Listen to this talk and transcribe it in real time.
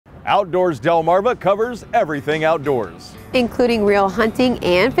Outdoors-Delmarva covers everything outdoors, including real hunting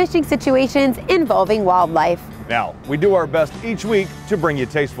and fishing situations involving wildlife. Now, we do our best each week to bring you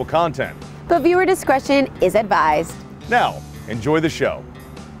tasteful content, but viewer discretion is advised. Now, enjoy the show.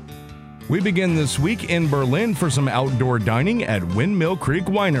 We begin this week in Berlin for some outdoor dining at Windmill Creek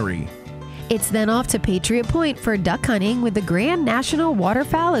Winery. It's then off to Patriot Point for duck hunting with the Grand National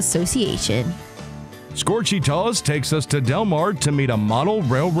Waterfowl Association. Scorchy Tallest takes us to Del Mar to meet a model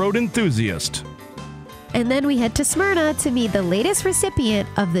railroad enthusiast. And then we head to Smyrna to meet the latest recipient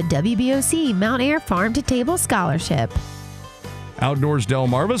of the WBOC Mount Air Farm to Table Scholarship. Outdoors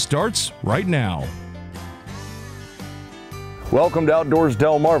Delmarva starts right now. Welcome to Outdoors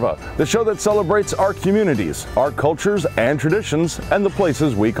Delmarva, the show that celebrates our communities, our cultures and traditions, and the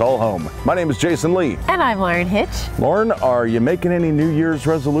places we call home. My name is Jason Lee. And I'm Lauren Hitch. Lauren, are you making any New Year's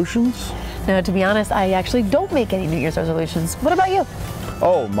resolutions? No, to be honest, I actually don't make any New Year's resolutions. What about you?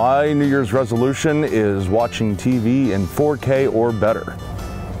 Oh, my New Year's resolution is watching TV in 4K or better.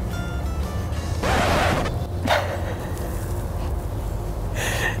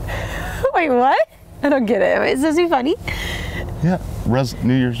 Wait, what? I don't get it. Is this funny? Yeah,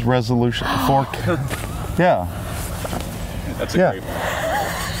 New Year's resolution, 4K. Yeah. That's a great one.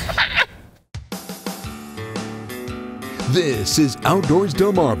 This is Outdoors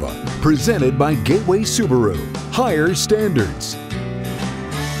Delmarva, presented by Gateway Subaru. Higher standards.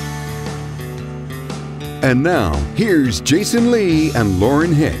 And now, here's Jason Lee and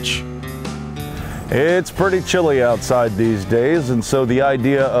Lauren Hitch. It's pretty chilly outside these days, and so the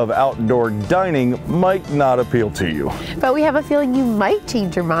idea of outdoor dining might not appeal to you. But we have a feeling you might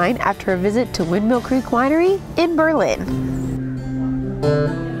change your mind after a visit to Windmill Creek Winery in Berlin.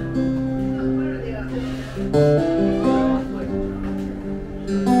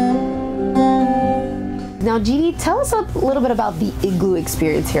 Now, Jeannie, tell us a little bit about the igloo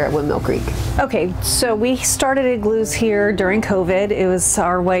experience here at Windmill Creek. Okay, so we started igloos here during COVID. It was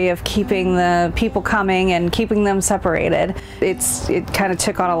our way of keeping the people coming and keeping them separated. It kind of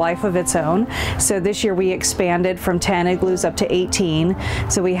took on a life of its own. So this year we expanded from 10 igloos up to 18.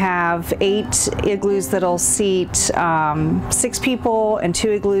 So we have 8 igloos that'll seat 6 people and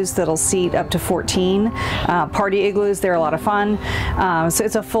 2 igloos that'll seat up to 14. Party igloos, they're a lot of fun. So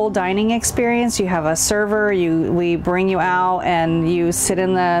it's a full dining experience. You have a server. We bring you out and you sit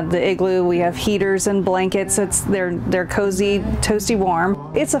in the igloo. We have heaters and blankets. They're cozy, toasty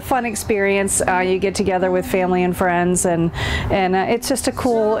warm. It's a fun experience. You get together with family and friends, and it's just a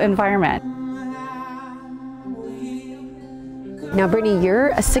cool environment. Now, Brittany, you're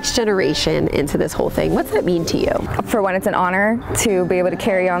a 6th generation into this whole thing. What's that mean to you? For one, it's an honor to be able to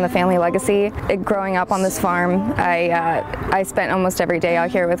carry on the family legacy. Growing up on this farm, I spent almost every day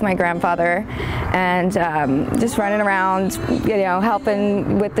out here with my grandfather, and just running around, you know,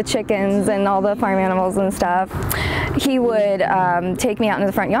 helping with the chickens and all the farm animals and stuff. He would take me out into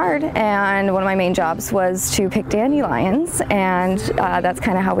the front yard, and one of my main jobs was to pick dandelions, and that's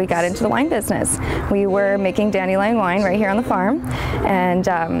kind of how we got into the wine business. We were making dandelion wine right here on the farm. And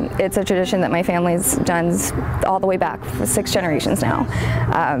it's a tradition that my family's done all the way back for 6 generations now.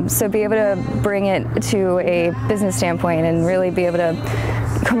 So be able to bring it to a business standpoint and really be able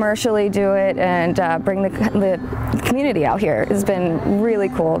to commercially do it and bring the community out here has been really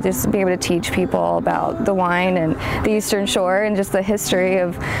cool. Just to be able to teach people about the wine and the Eastern Shore and just the history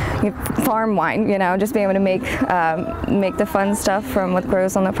of farm wine, you know, just being able to make the fun stuff from what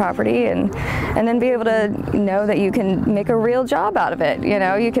grows on the property, and then be able to know that you can make a real job out of it. You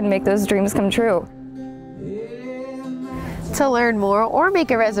know, you can make those dreams come true. To learn more or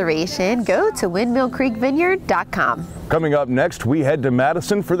make a reservation, go to windmillcreekvineyard.com. Coming up next, we head to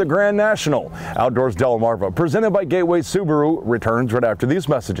Madison for the Grand National. Outdoors Delmarva, presented by Gateway Subaru, returns right after these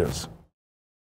messages.